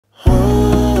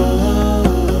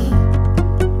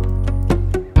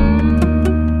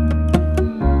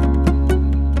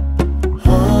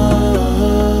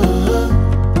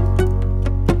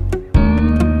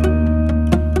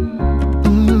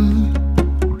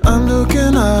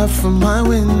out from my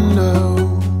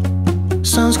window.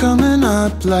 Sun's coming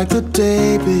up like the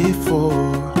day before.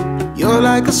 You're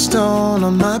like a stone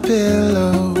on my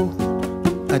pillow.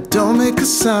 I don't make a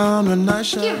sound when I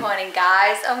shine. Good morning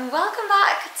guys, and welcome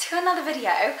back to another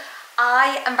video.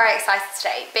 I am very excited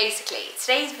today. Basically,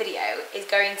 today's video is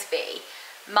going to be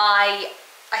my,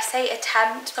 I say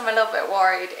attempt, I'm a little bit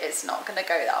worried it's not going to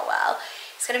go that well.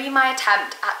 It's going to be my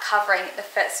attempt at covering the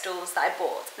footstools that I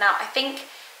bought. Now, I think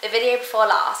the video before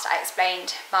last I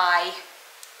explained my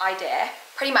idea.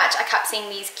 Pretty much I kept seeing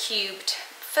these cubed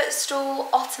footstool,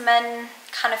 ottoman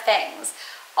kind of things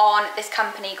on this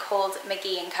company called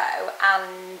mcgee & Co,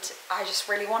 and I just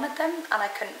really wanted them and I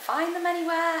couldn't find them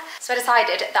anywhere, so I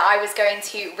decided that I was going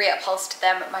to reupholster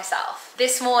them myself.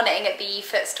 This morning the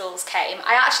footstools came.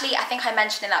 I think I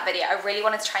mentioned in that video I really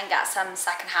wanted to try and get some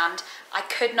secondhand. I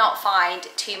could not find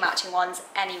two matching ones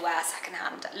anywhere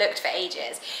secondhand, looked for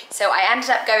ages, so I ended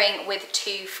up going with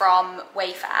two from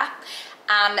Wayfair.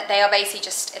 And they are basically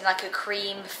just in like a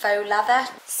cream faux leather.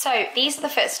 So these are the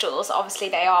footstools. Obviously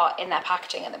they are in their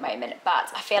packaging at the moment, but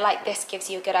I feel like this gives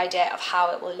you a good idea of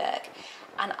how it will look.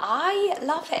 And I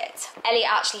love it. Ellie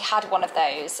actually had one of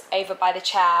those over by the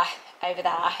chair over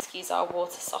there. Excuse our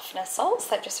water softener salts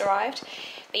that just arrived.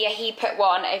 But yeah, he put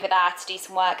one over there to do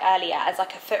some work earlier as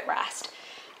like a footrest.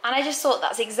 And I just thought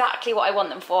that's exactly what I want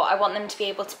them for. I want them to be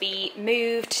able to be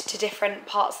moved to different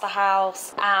parts of the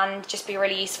house and just be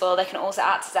really useful. They can also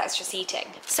act as extra seating.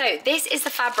 So this is the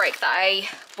fabric that I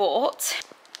bought.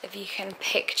 If you can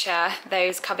picture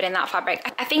those covered in that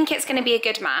fabric. I think it's gonna be a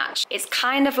good match. It's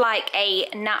kind of like a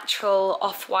natural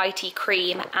off-whitey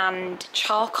cream and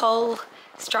charcoal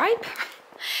stripe.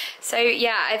 So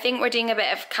yeah, I think we're doing a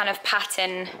bit of kind of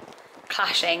pattern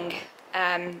clashing.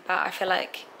 But I feel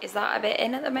like, is that a bit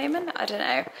in at the moment? I don't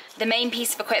know. The main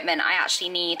piece of equipment I actually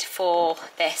need for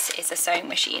this is a sewing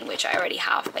machine, which I already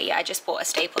have, but yeah, I just bought a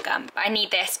staple gun. I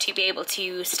need this to be able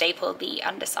to staple the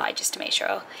underside just to make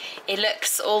sure it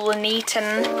looks all neat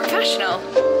and professional.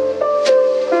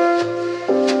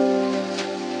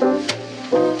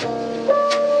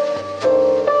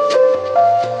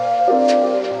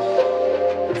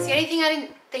 It's the only thing I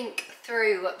didn't think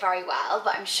through very well,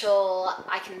 but I'm sure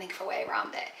I can think of a way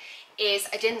around it, is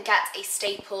I didn't get a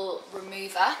staple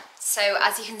remover. So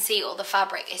as you can see, all the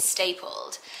fabric is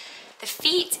stapled. The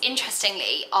feet,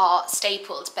 interestingly, are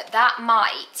stapled, but that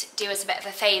might do us a bit of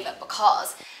a favour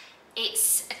because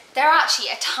they're actually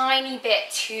a tiny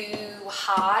bit too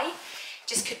high.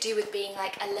 Just could do with being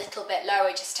like a little bit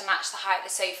lower just to match the height of the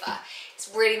sofa. It's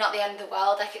really not the end of the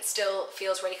world, like it still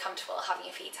feels really comfortable having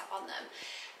your feet up on them.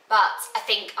 But I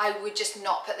think I would just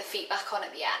not put the feet back on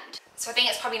at the end. So I think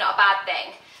it's probably not a bad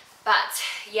thing. But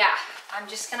yeah, I'm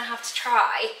just gonna have to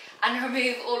try and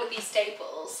remove all of these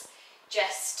staples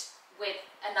just with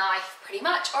a knife pretty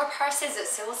much, or a pair of scissors,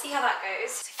 so we'll see how that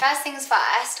goes. So first things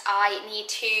first, I need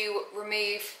to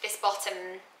remove this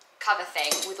bottom cover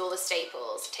thing with all the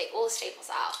staples, take all the staples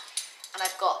out, and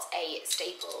I've got a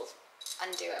staple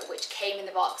undoer which came in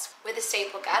the box with a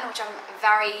staple gun, which I'm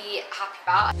very happy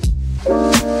about.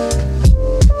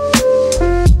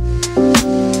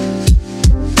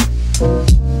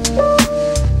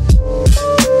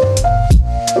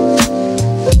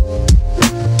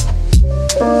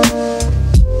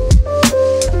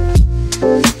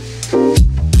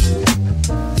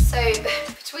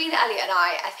 Between Elliot and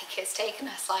I think it's taken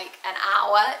us like an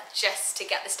hour just to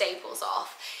get the staples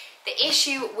off. The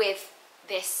issue with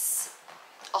this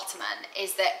ottoman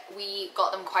is that we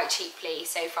got them quite cheaply,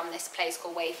 so from this place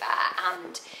called Wayfair,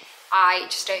 and I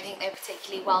just don't think they're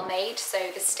particularly well made,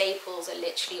 so the staples are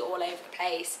literally all over the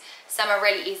place. Some are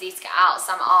really easy to get out,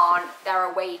 some aren't. There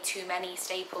are way too many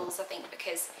staples, I think,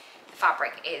 because the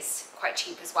fabric is quite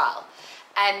cheap as well.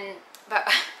 But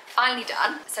finally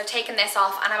done. So I've taken this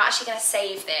off, and I'm actually going to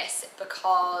save this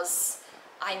because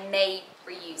I may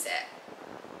reuse it.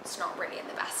 It's not really in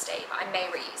the best state, but I may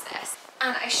reuse this.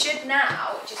 And I should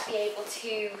now just be able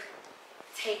to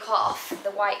take off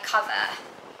the white cover,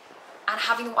 and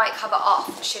having the white cover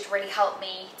off should really help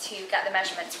me to get the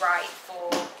measurements right for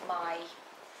my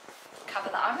cover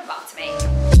that I'm about to make.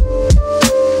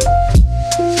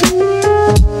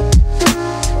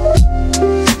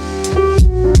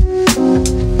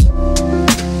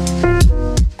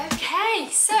 Okay,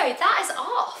 so that is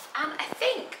off, and I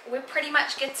think we're pretty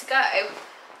much good to go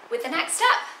with the next step.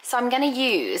 So I'm going to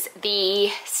use the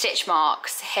stitch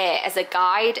marks here as a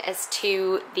guide as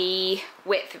to the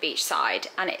width of each side,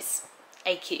 and it's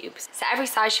a cube. So every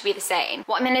size should be the same.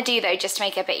 What I'm gonna do though, just to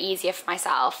make it a bit easier for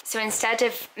myself, so instead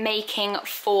of making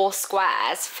 4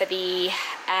 squares for the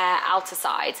outer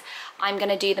sides, I'm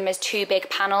gonna do them as 2 big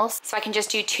panels. So I can just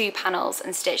do 2 panels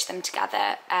and stitch them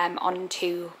together on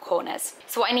 2 corners.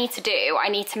 So what I need to do, I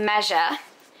need to measure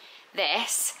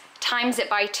this, times it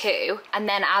by 2, and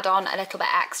then add on a little bit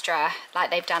extra, like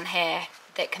they've done here,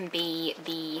 that can be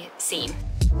the seam.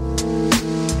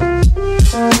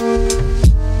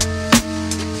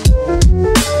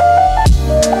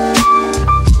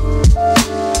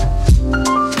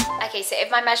 Okay, so if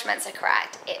my measurements are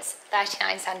correct, it's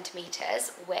 39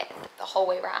 centimeters width the whole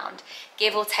way around,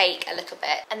 give or take a little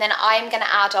bit. And then I'm gonna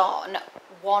add on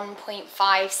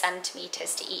 1.5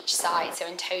 centimeters to each side, so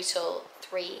in total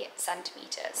 3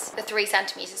 centimeters. The 3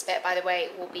 centimeters bit, by the way,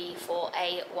 will be for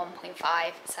a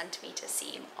 1.5 centimeter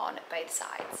seam on both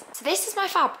sides. So this is my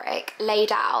fabric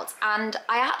laid out, and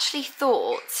I actually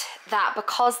thought that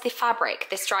because the fabric,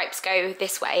 the stripes go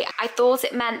this way, I thought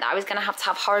it meant that I was gonna have to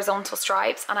have horizontal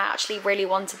stripes, and I actually really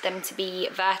wanted them to be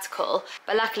vertical,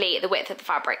 but luckily the width of the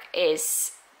fabric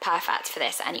is perfect for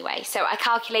this anyway. So I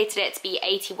calculated it to be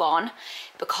 81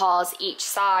 because each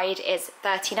side is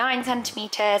 39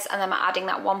 centimeters, and then I'm adding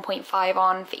that 1.5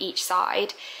 on for each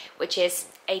side, which is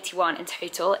 81 in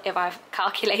total if I've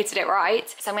calculated it right.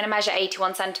 So I'm going to measure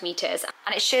 81 centimeters,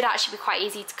 and it should actually be quite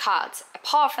easy to cut,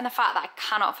 apart from the fact that I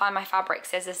cannot find my fabric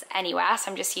scissors anywhere,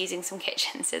 so I'm just using some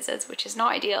kitchen scissors, which is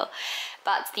not ideal,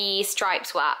 but the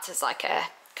stripes will act as like a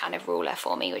kind of ruler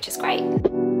for me, which is great.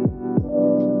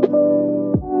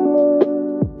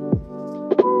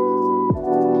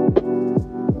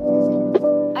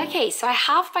 Okay, so I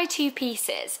have my 2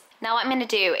 pieces. Now what I'm gonna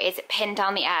do is pin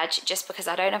down the edge, just because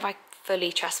I don't know if I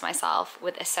fully trust myself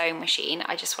with a sewing machine.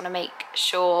 I just wanna make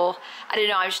sure, I don't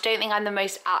know, I just don't think I'm the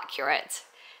most accurate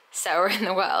sewer in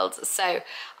the world, so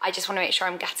I just wanna make sure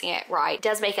I'm getting it right. It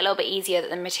does make it a little bit easier that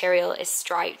the material is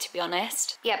striped, to be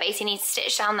honest. Yeah, basically you need to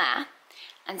stitch down there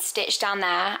and stitch down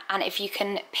there, and if you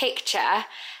can picture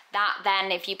that,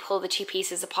 then if you pull the 2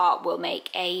 pieces apart, will make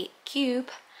a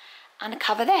cube and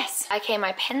cover this. Okay,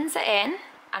 my pins are in,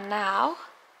 and now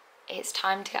it's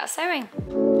time to get sewing.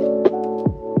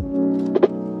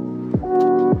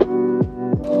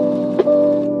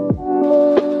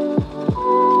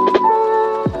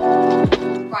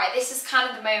 Right, this is kind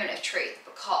of the moment of truth,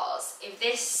 because if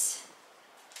this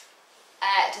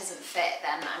doesn't fit,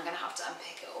 then I'm gonna have to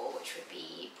unpick it all, which would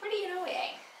be pretty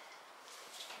annoying.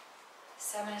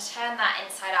 So I'm going to turn that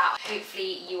inside out.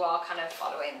 Hopefully you are kind of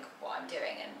following what I'm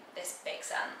doing and this makes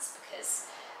sense, because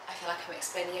I feel like I'm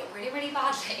explaining it really, really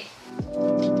badly.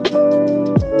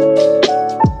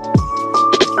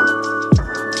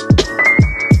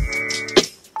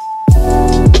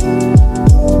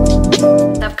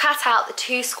 So I've cut out the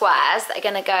 2 squares that are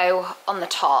going to go on the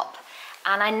top,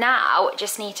 and I now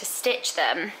just need to stitch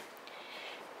them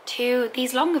to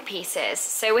these longer pieces.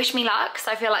 So wish me luck, because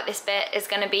I feel like this bit is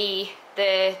going to be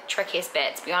the trickiest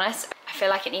bit, to be honest. I feel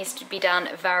like it needs to be done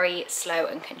very slow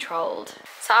and controlled.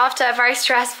 So after a very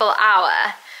stressful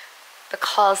hour,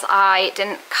 because I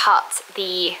didn't cut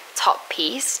the top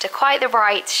piece to quite the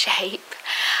right shape,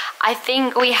 I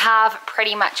think we have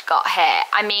pretty much got here.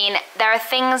 I mean, there are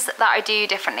things that I do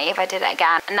differently if I did it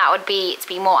again, and that would be to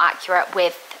be more accurate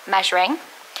with measuring.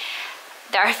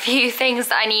 There are a few things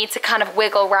that I need to kind of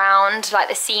wiggle around, like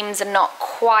the seams are not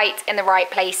quite in the right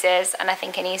places, and I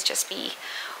think it needs to just be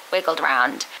wiggled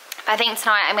around. But I think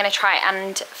tonight I'm going to try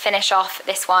and finish off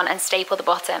this one and staple the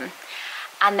bottom,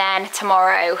 and then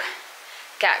tomorrow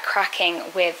get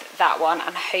cracking with that one,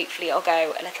 and hopefully it'll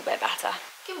go a little bit better.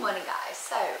 Good morning guys,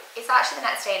 so it's actually the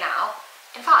next day now.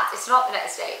 In fact, it's not the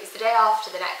next day, it's the day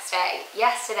after the next day.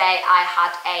 Yesterday I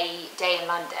had a day in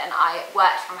London. I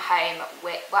worked from my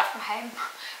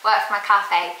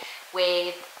cafe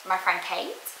with my friend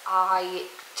Kate. I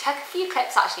took a few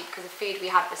clips actually because the food we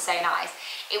had was so nice.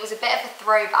 It was a bit of a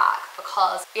throwback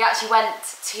because we actually went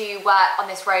to work on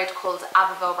this road called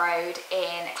Abbeville Road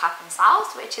in Clapham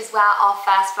South, which is where our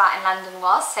first flat in London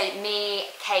was. So me,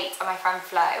 Kate and my friend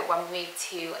Flo, when we moved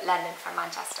to London from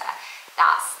Manchester,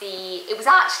 it was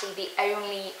actually the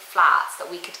only flats that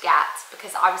we could get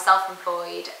because I was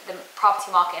self-employed. The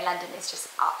property market in London is just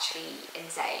actually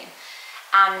insane.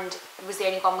 And it was the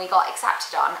only one we got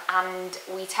accepted on, and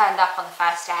we turned up on the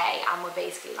first day and we're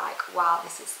basically like, wow,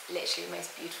 this is literally the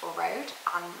most beautiful road,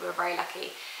 and we were very lucky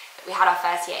that we had our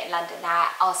first year in London there.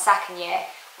 Our second year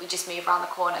we just moved around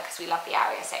the corner because we love the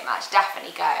area so much.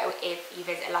 Definitely go if you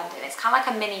visit London. It's kind of like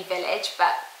a mini village,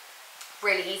 but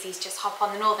really easy to just hop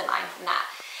on the Northern Line from there.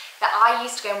 But I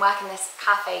used to go and work in this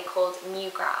cafe called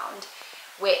Newground,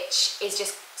 which is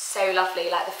just so lovely.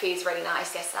 Like the food's really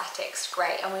nice, the aesthetics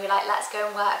great, and we were like, let's go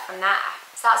and work from there.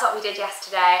 So that's what we did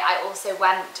yesterday. I also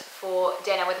went for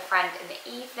dinner with a friend in the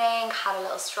evening, had a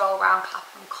little stroll around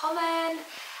Clapham Common,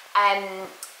 and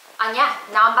yeah,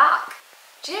 now I'm back.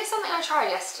 Do you know something I tried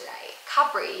yesterday?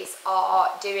 Cadbury's are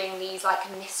doing these like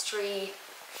mystery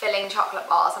filling chocolate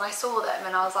bars, and I saw them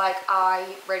and I was like, I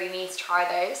really need to try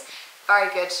those.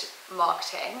 Very good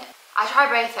marketing. I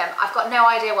tried both of them. I've got no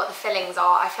idea what the fillings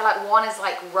are. I feel like one is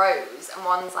like rose and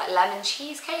one's like lemon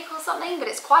cheesecake or something, but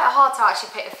it's quite hard to actually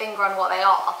put a finger on what they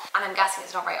are. And I'm guessing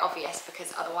it's not very obvious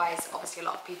because otherwise obviously a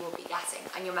lot of people will be guessing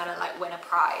and you're meant to like win a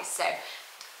prize. So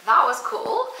that was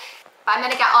cool. But I'm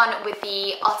gonna get on with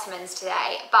the ottomans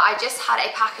today. But I just had a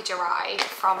package arrive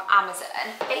from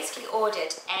Amazon. Basically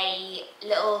ordered a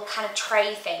little kind of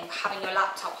tray thing for having your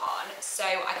laptop on so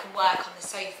I can work on the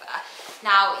sofa.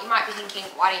 Now, you might be thinking,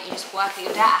 why don't you just work at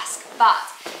your desk? But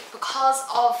because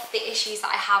of the issues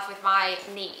that I have with my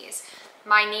knees,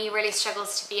 my knee really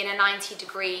struggles to be in a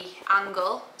 90-degree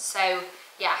angle. So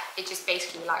yeah, it just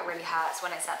basically like really hurts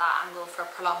when it's at that angle for a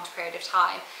prolonged period of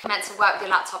time. You're meant to work with your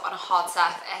laptop on a hard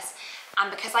surface. And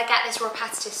because I get this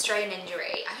repetitive strain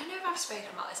injury, I don't know if I've spoken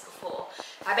about this before,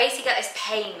 I basically get this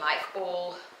pain like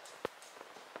all,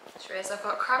 sure is, I've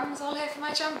got crumbs all over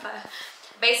my jumper.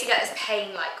 Basically get this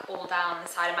pain like all down the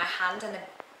side of my hand and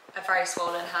a very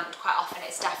swollen hand. Quite often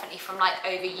it's definitely from like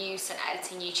overuse and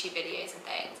editing YouTube videos and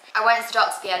things. I went to the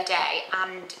doctor the other day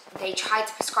and they tried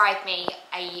to prescribe me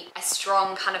a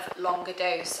strong kind of longer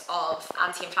dose of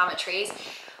anti-inflammatories,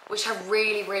 which I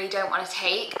really don't want to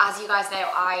take. As you guys know,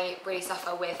 I really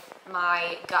suffer with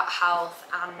my gut health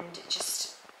and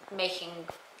just making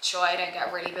sure I don't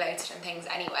get really bloated and things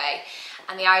anyway.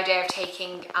 And the idea of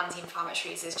taking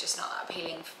anti-inflammatories is just not that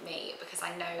appealing for me because I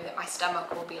know that my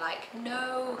stomach will be like,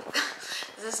 no,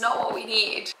 this is not what we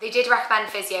need. They did recommend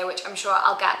physio, which I'm sure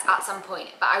I'll get at some point,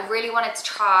 but I really wanted to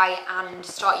try and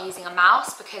start using a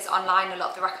mouse because online a lot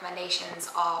of the recommendations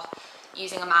are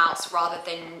using a mouse rather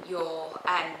than your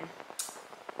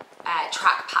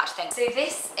trackpad thing. So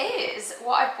this is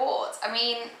what I bought. I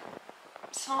mean,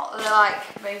 it's not the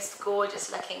like most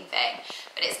gorgeous looking thing,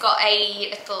 but it's got a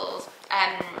little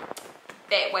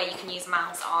bit where you can use a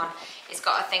mouse on. It's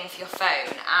got a thing for your phone,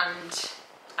 and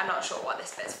I'm not sure what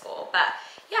this bit's for, but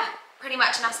yeah, pretty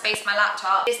much enough space for my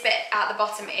laptop. This bit at the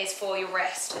bottom is for your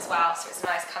wrist as well, so it's a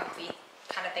nice comfy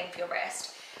kind of thing for your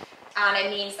wrist. And it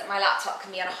means that my laptop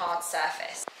can be on a hard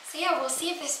surface. So yeah, we'll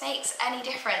see if this makes any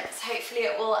difference. Hopefully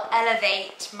it will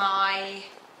elevate my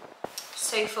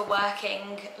sofa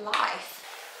working life.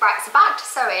 Right, so back to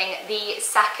sewing the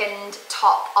second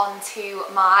top onto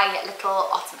my little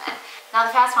ottoman. Now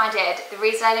the first one I did, the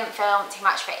reason I didn't film too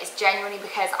much of it is genuinely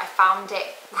because I found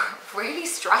it really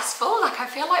stressful. Like I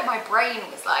feel like my brain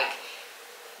was like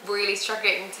really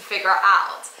struggling to figure it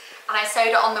out. And I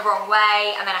sewed it on the wrong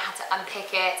way and then I had to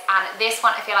unpick it. And this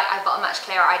one I feel like I've got a much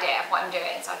clearer idea of what I'm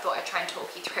doing, so I thought I'd try and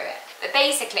talk you through it. But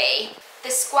basically,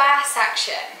 the square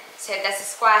section, so there's a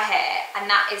square here and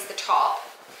that is the top.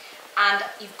 And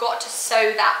you've got to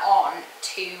sew that on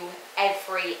to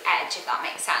every edge, if that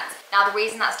makes sense. Now the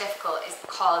reason that's difficult is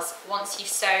because once you've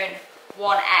sewn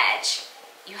one edge,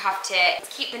 you have to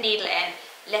keep the needle in,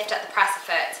 lift up the presser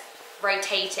foot,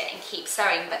 rotate it and keep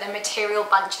sewing, but the material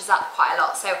bunches up quite a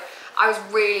lot. So I was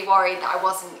really worried that I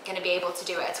wasn't going to be able to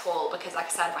do it at all because like I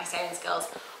said, my sewing skills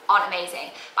aren't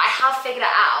amazing. But I have figured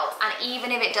it out, and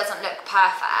even if it doesn't look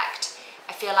perfect,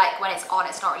 I feel like when it's on,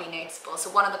 it's not really noticeable. So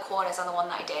one of the corners on the one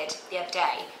that I did the other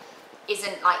day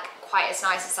isn't like quite as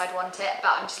nice as I'd want it,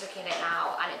 but I'm just looking at it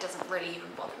now and it doesn't really even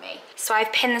bother me. So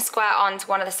I've pinned the square onto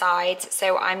one of the sides,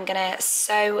 so I'm gonna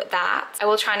sew that. I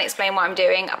will try and explain what I'm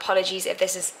doing. Apologies if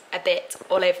this is a bit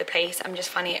all over the place. I'm just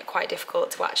finding it quite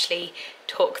difficult to actually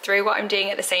talk through what I'm doing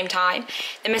at the same time.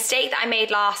 The mistake that I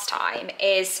made last time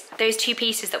is those two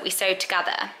pieces that we sewed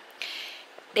together,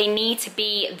 they need to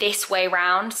be this way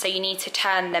round, so you need to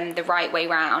turn them the right way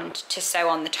round to sew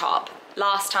on the top.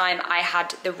 Last time I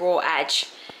had the raw edge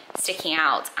sticking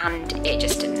out and it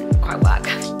just didn't quite work.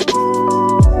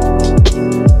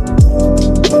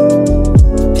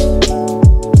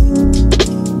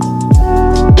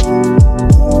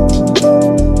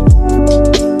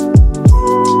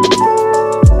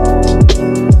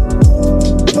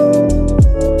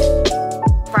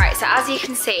 Right, so as you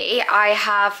can see, I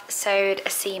have sewed a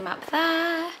seam up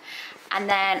there and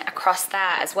then across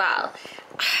there as well.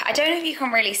 I don't know if you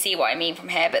can really see what I mean from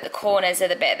here, but the corners are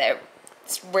the bit that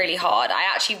It's really hard. I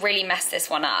actually really messed this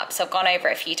one up, so I've gone over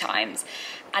it a few times.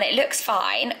 And it looks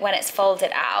fine when it's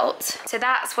folded out. So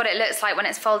that's what it looks like when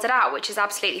it's folded out, which is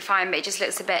absolutely fine, but it just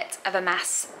looks a bit of a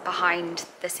mess behind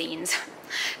the scenes.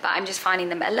 But I'm just finding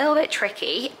them a little bit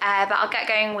tricky, but I'll get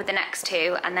going with the next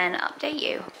two and then update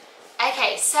you.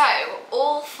 Okay, so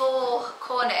all 4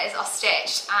 corners are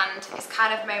stitched and it's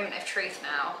kind of moment of truth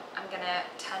now. I'm gonna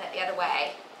turn it the other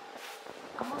way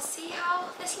and we'll see how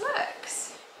this looks.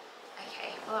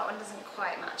 Okay, well that one doesn't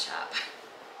quite match up.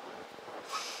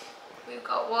 We've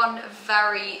got one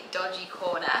very dodgy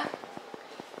corner,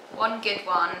 one good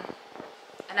one,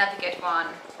 another good one,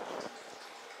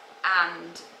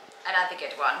 and another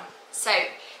good one. So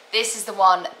this is the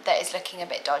one that is looking a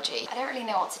bit dodgy. I don't really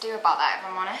know what to do about that, if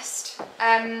I'm honest.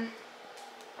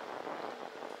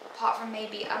 Apart from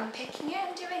maybe unpicking it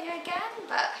and doing it again,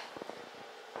 but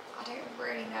I don't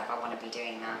really know if I want to be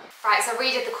doing that. Right, so I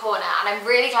redid the corner and I'm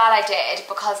really glad I did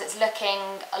because it's looking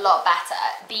a lot better.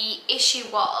 The issue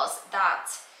was that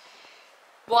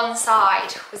one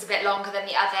side was a bit longer than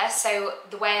the other, so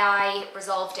the way I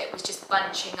resolved it was just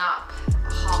bunching up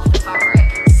half the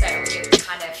fabric, so it was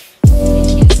kind of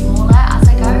making it smaller as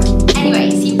I go. Anyway,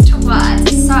 it seems to work,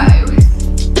 so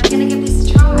I'm gonna give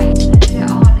this a try and put it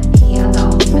on the other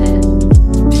ottoman.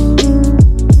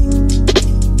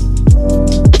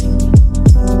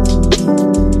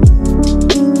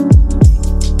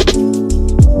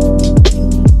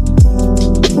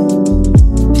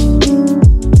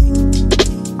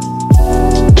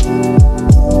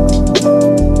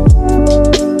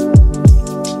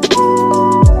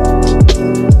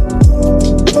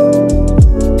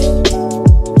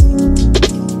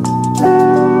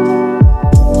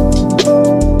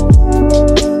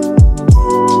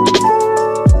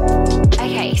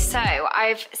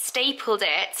 Stapled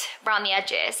it around the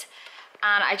edges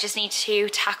and I just need to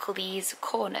tackle these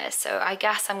corners, so I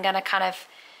guess I'm gonna kind of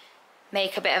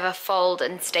make a bit of a fold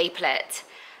and staple it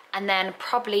and then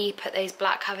probably put those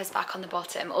black covers back on the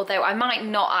bottom, although I might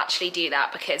not actually do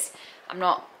that because I'm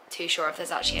not too sure if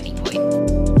there's actually any point.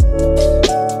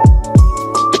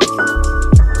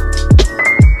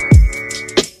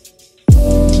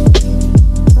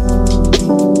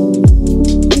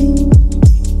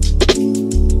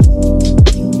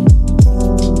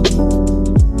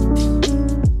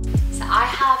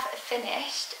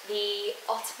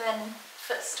 Ottoman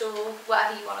footstool,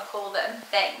 whatever you want to call them,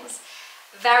 things.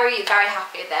 Very, very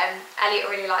happy with them. Elliot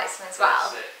really likes them as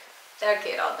well. They're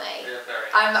good, aren't they? Yeah, very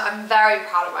nice. I'm very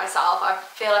proud of myself. I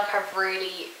feel like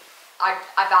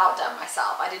I've outdone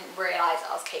myself. I didn't realise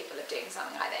I was capable of doing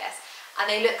something like this. And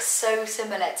they look so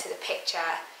similar to the picture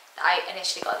that I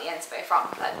initially got the inspo from,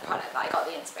 like the product that I got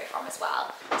the inspo from as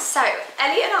well. So,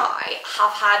 Elliot and I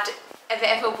have had a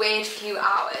bit of a weird few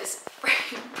hours.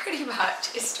 Pretty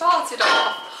much. It started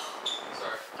off...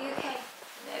 Sorry. Are you okay?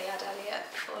 Nearly had Elliot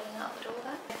falling out the door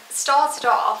there. Started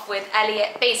off with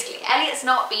Elliot, basically, Elliot's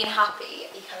not been happy.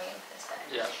 Are you coming in for this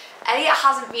bit? Yeah. Elliot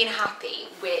hasn't been happy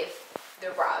with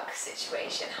the rug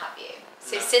situation, have you?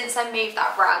 So No. Since I moved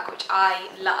that rug, which I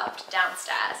loved,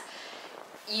 downstairs,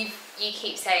 you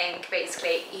keep saying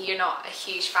basically you're not a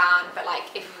huge fan, but like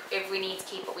if we need to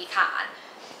keep what we can.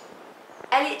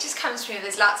 Elliot just comes to me with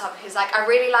his laptop and he's like, I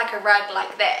really like a rug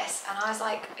like this. And I was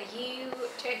like, are you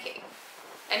joking?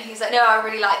 And he's like, no, I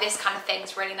really like this kind of thing,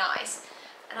 it's really nice.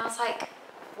 And I was like,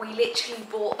 we literally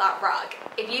bought that rug.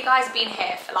 If you guys have been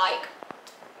here for like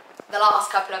the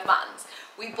last couple of months,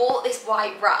 we bought this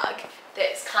white rug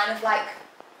that's kind of like,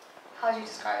 how do you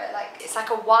describe it? Like, it's like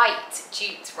a white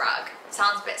jute rug.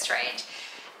 Sounds a bit strange.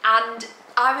 And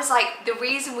I was like, the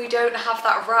reason we don't have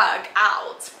that rug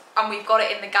out and we've got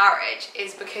it in the garage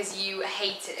is because you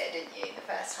hated it, didn't you, the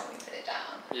first time we put it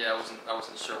down? Yeah, I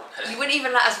wasn't sure on it. You wouldn't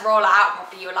even let us roll it out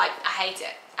properly. You were like, I hate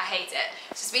it, I hate it.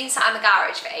 So it's been sat in the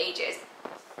garage for ages,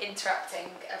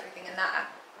 interrupting everything in there.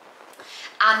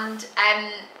 And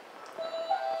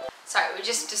sorry, we were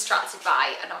just distracted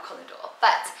by a knock on the door.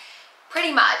 But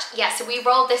pretty much, yeah, so we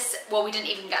rolled this, well, we didn't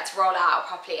even get to roll it out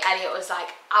properly. Elliot was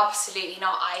like, absolutely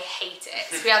not, I hate it.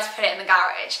 So we had to put it in the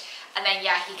garage. And then,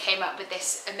 yeah, he came up with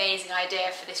this amazing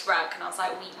idea for this rug. And I was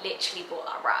like, we literally bought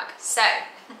that rug. So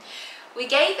we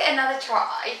gave it another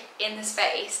try in the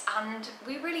space and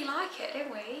we really like it,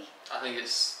 didn't we? I think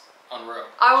it's unreal.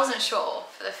 I wasn't sure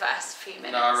for the first few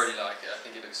minutes. No, I really like it. I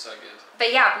think it looks so good.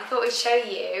 But yeah, we thought we'd show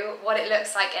you what it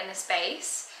looks like in the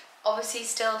space. Obviously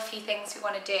still a few things we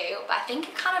want to do, but I think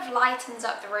it kind of lightens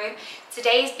up the room.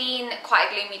 Today's been quite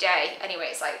a gloomy day. Anyway,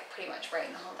 it's like pretty much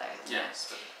rain the whole day. Yeah, it's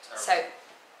terrible. So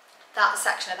that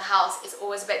section of the house is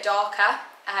always a bit darker.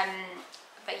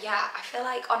 But yeah, I feel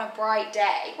like on a bright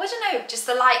day, well, I don't know, just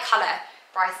the light colour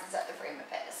brightens up the room a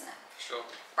bit, doesn't it? Sure.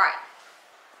 Right.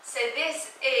 So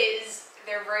this is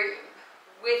the room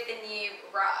with the new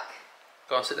rug.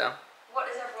 Go on, sit down. What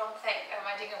does everyone think? Am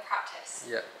I doing a practice?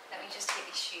 Yeah. Let me just take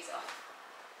these shoes off.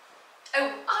 Oh,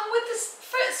 I'm with the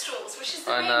footstools, which is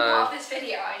the main know. part of this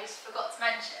video. I just forgot to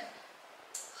mention.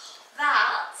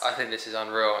 That I think this is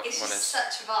unreal. is If I'm just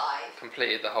honest. such a vibe.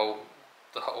 Completed the whole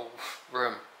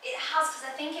room. It has, because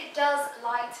I think it does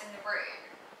lighten the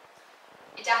room.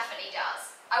 It definitely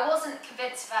does. I wasn't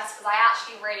convinced first because I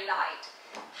actually really liked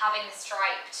having the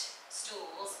striped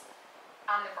stools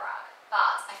and the rug.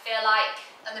 But I feel like,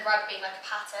 and the rug being like a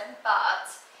pattern,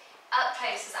 but up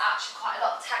close there's actually quite a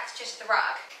lot of texture to the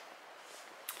rug.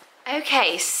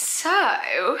 Okay,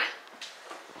 so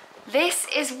this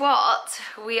is what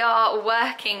we are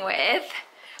working with.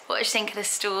 What do you think of the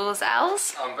stools,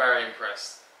 Els? I'm very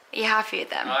impressed. Are you happy with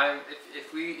them?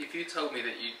 If you told me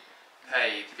that you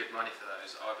paid good money for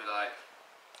those, I'd be like,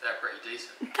 they're pretty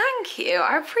decent. Thank you,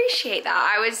 I appreciate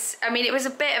that. I mean, it was a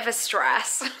bit of a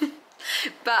stress,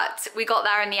 but we got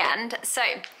there in the end. So,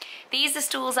 these are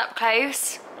stools up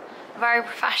close, very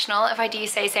professional, if I do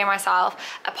say so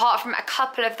myself, apart from a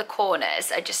couple of the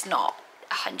corners are just not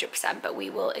 100%, but we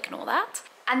will ignore that.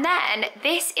 And then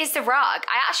this is the rug.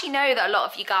 I actually know that a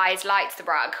lot of you guys liked the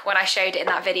rug when I showed it in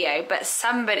that video, but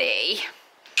somebody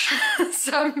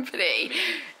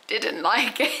didn't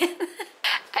like it.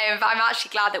 But I'm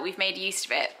actually glad that we've made use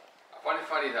of it. I find it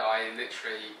funny that I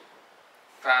literally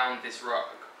found this rug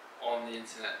on the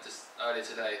internet just earlier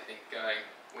today, going,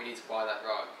 we need to buy that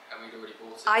rug, and we'd already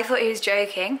bought it. I thought he was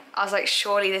joking. I was like,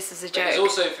 surely this is a joke. Because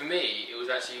also for me, it was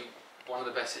actually one of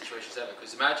the best situations ever.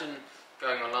 Because imagine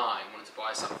going online, wanting to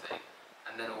buy something,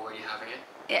 and then already having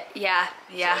it. Yeah.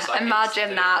 So it's like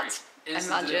Imagine that.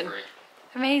 Instant delivery.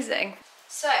 Amazing.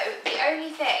 So the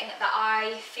only thing that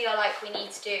I feel like we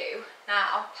need to do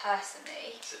now,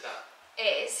 personally, Sit down.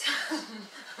 is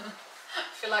I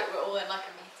feel like we're all in like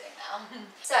a meeting now.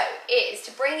 So is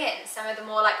to bring in some of the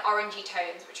more like orangey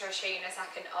tones, which I'll show you in a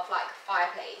second, of like the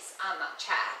fireplace and that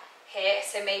chair here.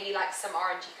 So maybe like some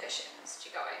orangey cushions. Do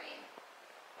you get what I mean?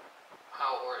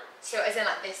 How orange? So as in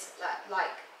like this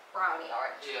like browny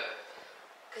orange. Yeah.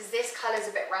 Because this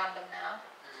colour's a bit random now.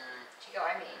 Do you get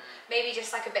what I mean? Maybe just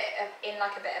like a bit of an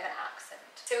accent.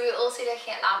 So we were also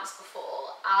looking at lamps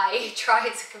before. I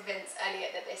tried to convince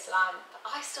Elliot that this lamp,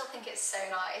 I still think it's so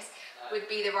nice, would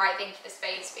be the right thing for the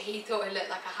space, but he thought it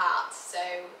looked like a hat, so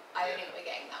I don't think we're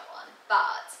getting that one.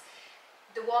 But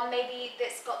the one maybe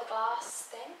that's got the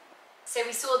glass thing. So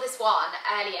we saw this one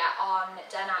earlier on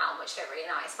Dunelm, which looked really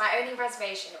nice. My only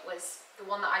reservation was the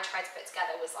one that I tried to put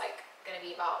together was like going to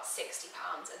be about £60,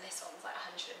 and this one's like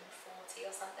 140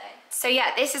 or something. So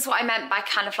yeah, this is what I meant by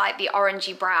kind of like the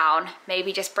orangey brown.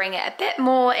 Maybe just bring it a bit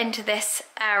more into this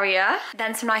area.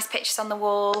 Then some nice pictures on the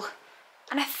wall.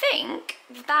 And I think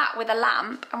that with a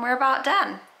lamp, and we're about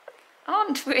done,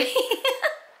 aren't we?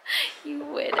 You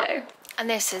weirdo. And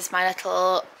this is my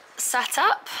little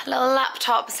setup, little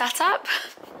laptop setup.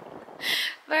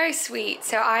 Very sweet.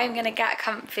 So I'm gonna get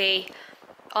comfy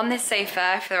on this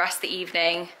sofa for the rest of the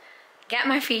evening, get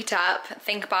my feet up,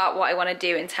 think about what I want to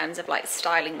do in terms of like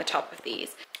styling the top of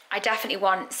these. I definitely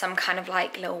want some kind of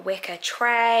like little wicker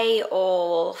tray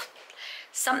or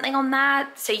something on there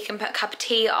so you can put a cup of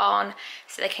tea on,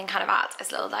 so they can kind of act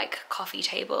as little like coffee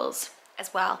tables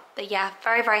as well. But yeah,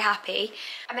 very, very happy.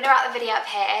 I'm gonna wrap the video up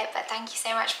here, but thank you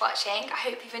so much for watching. I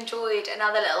hope you've enjoyed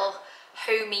another little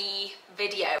homey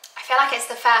video. I feel like it's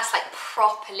the first like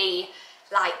properly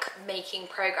like making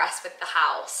progress with the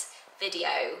house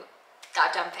video that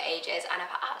I've done for ages, and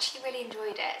I've actually really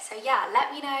enjoyed it. So yeah,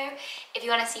 let me know if you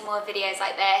want to see more videos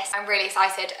like this. I'm really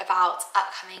excited about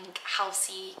upcoming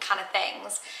housey kind of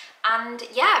things. And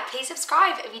yeah, please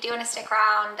subscribe if you do want to stick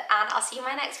around, and I'll see you in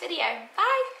my next video.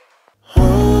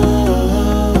 Bye!